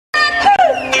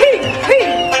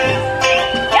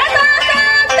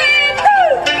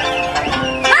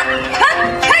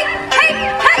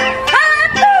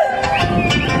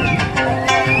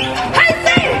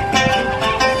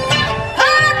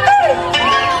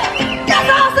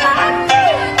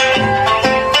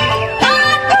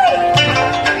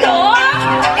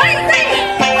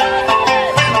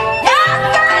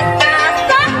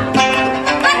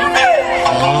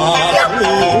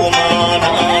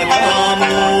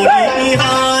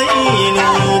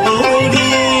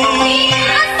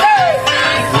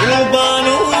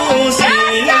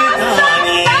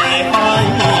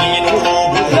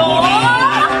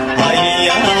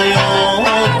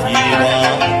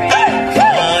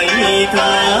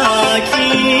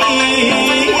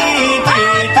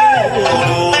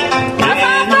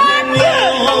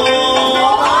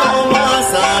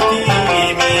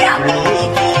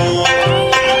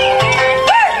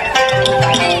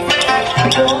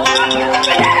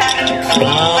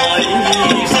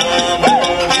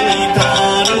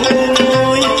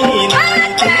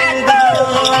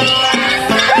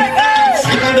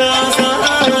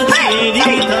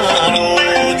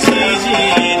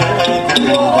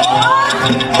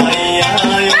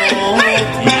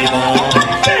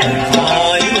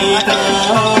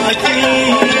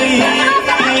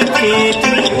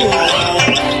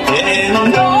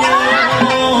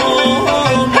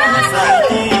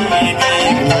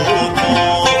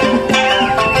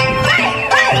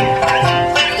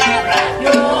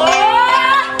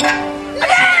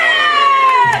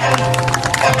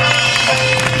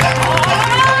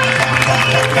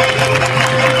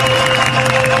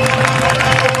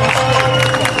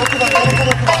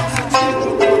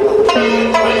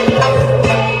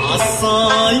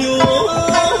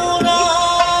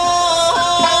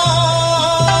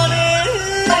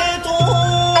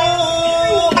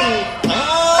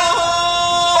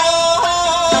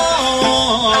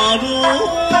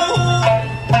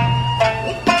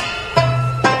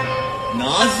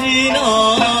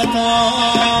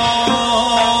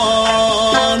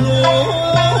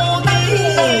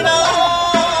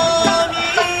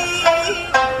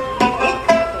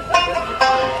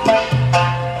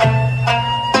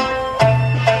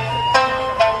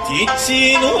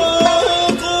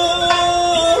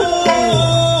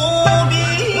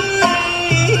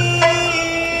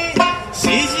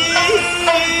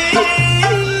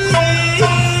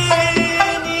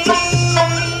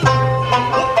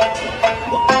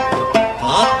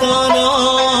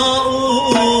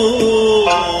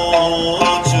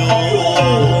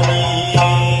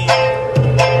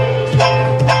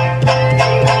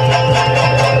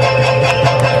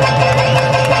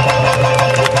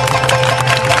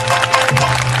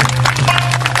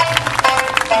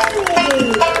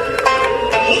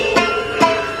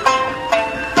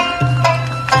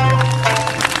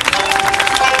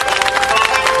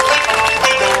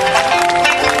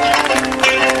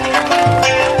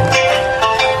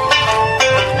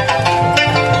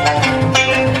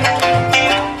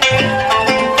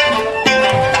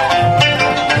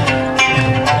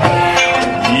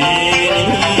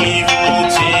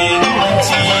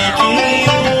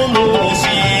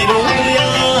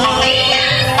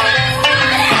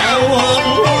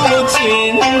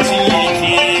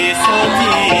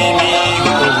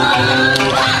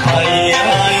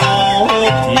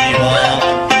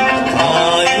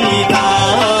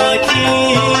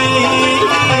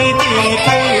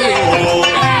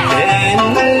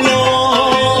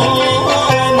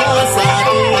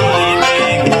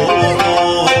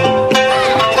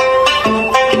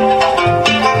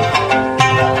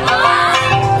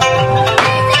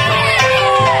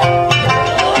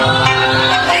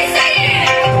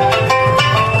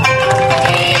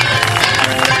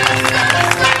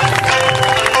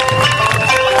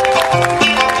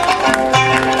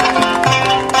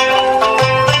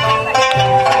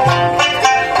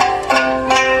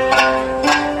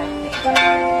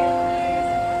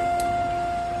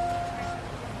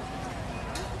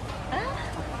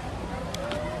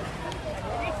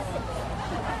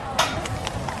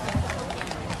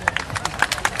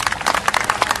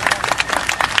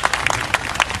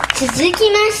続き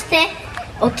まして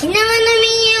沖縄の民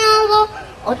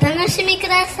謡をお楽しみく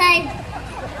ださい。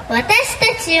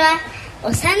私たちは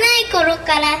幼い頃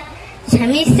から三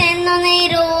味線の音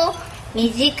色を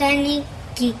身近に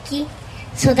聞き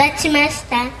育ちまし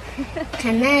た。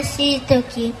悲しい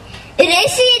時、嬉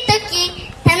しい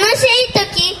時、楽しい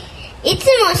時、いつ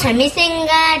も三味線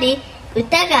があり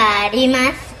歌がありま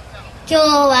す。今日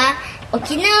は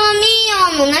沖縄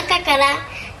民謡の中から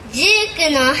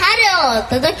19の春をお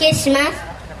届けします。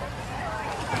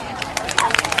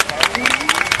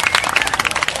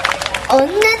女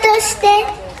として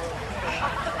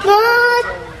最も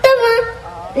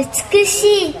美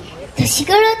しい年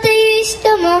頃という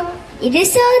人もいる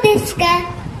そうですが、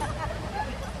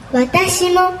私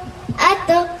もあ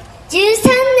と13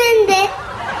年で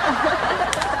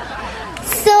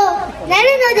そうなる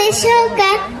のでしょうか。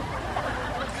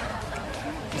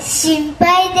心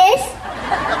配です。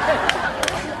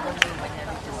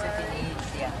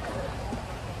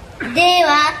では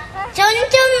ちょんちょ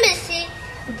ん節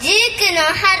19の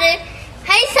春、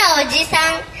はいさおじさん、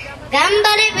頑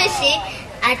張れ節、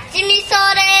あっちみそ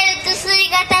れうつすい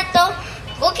型と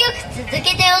5曲続け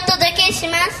てお届けし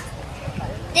ます。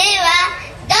では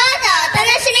どうぞお楽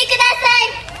しみくださ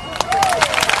い。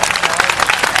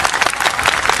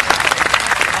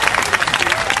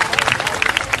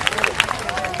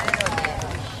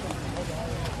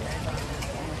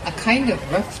A kind of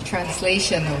rough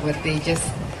translation of what they just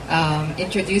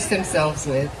introduced themselves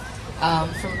with. From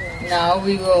now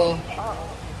we will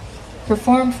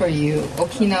perform for you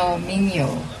Okinawa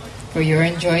Minyo for your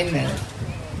enjoyment.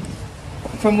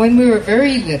 From when we were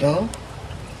very little,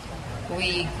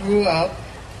 we grew up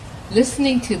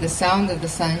listening to the sound of the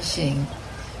sanshin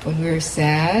when we were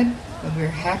sad, when we were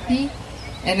happy,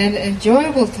 and at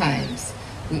enjoyable times.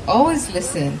 We always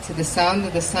listen to the sound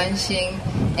of the sanshin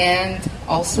and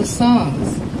also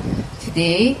songs.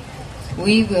 Today,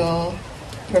 we will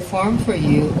perform for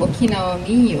you Okinawa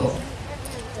Minyo,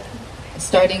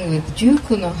 starting with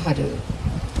Juku no Haru.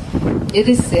 It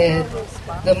is said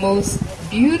the most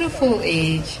beautiful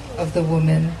age of the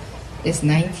woman is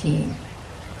 19.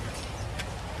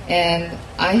 And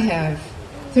I have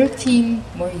 13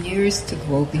 more years to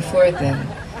go before then.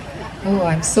 Oh,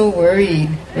 I'm so worried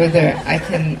whether I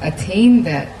can attain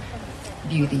that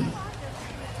beauty.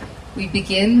 We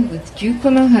begin with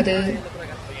Juku no Haru,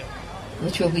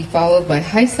 which will be followed by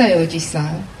Haisai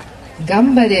Oji-san,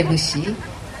 Gambare Bushi,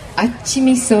 Achi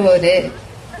Misore,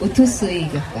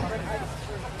 Utusui Gata.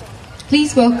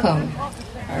 Please welcome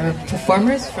our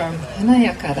performers from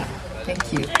Hanayakara.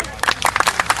 Thank you.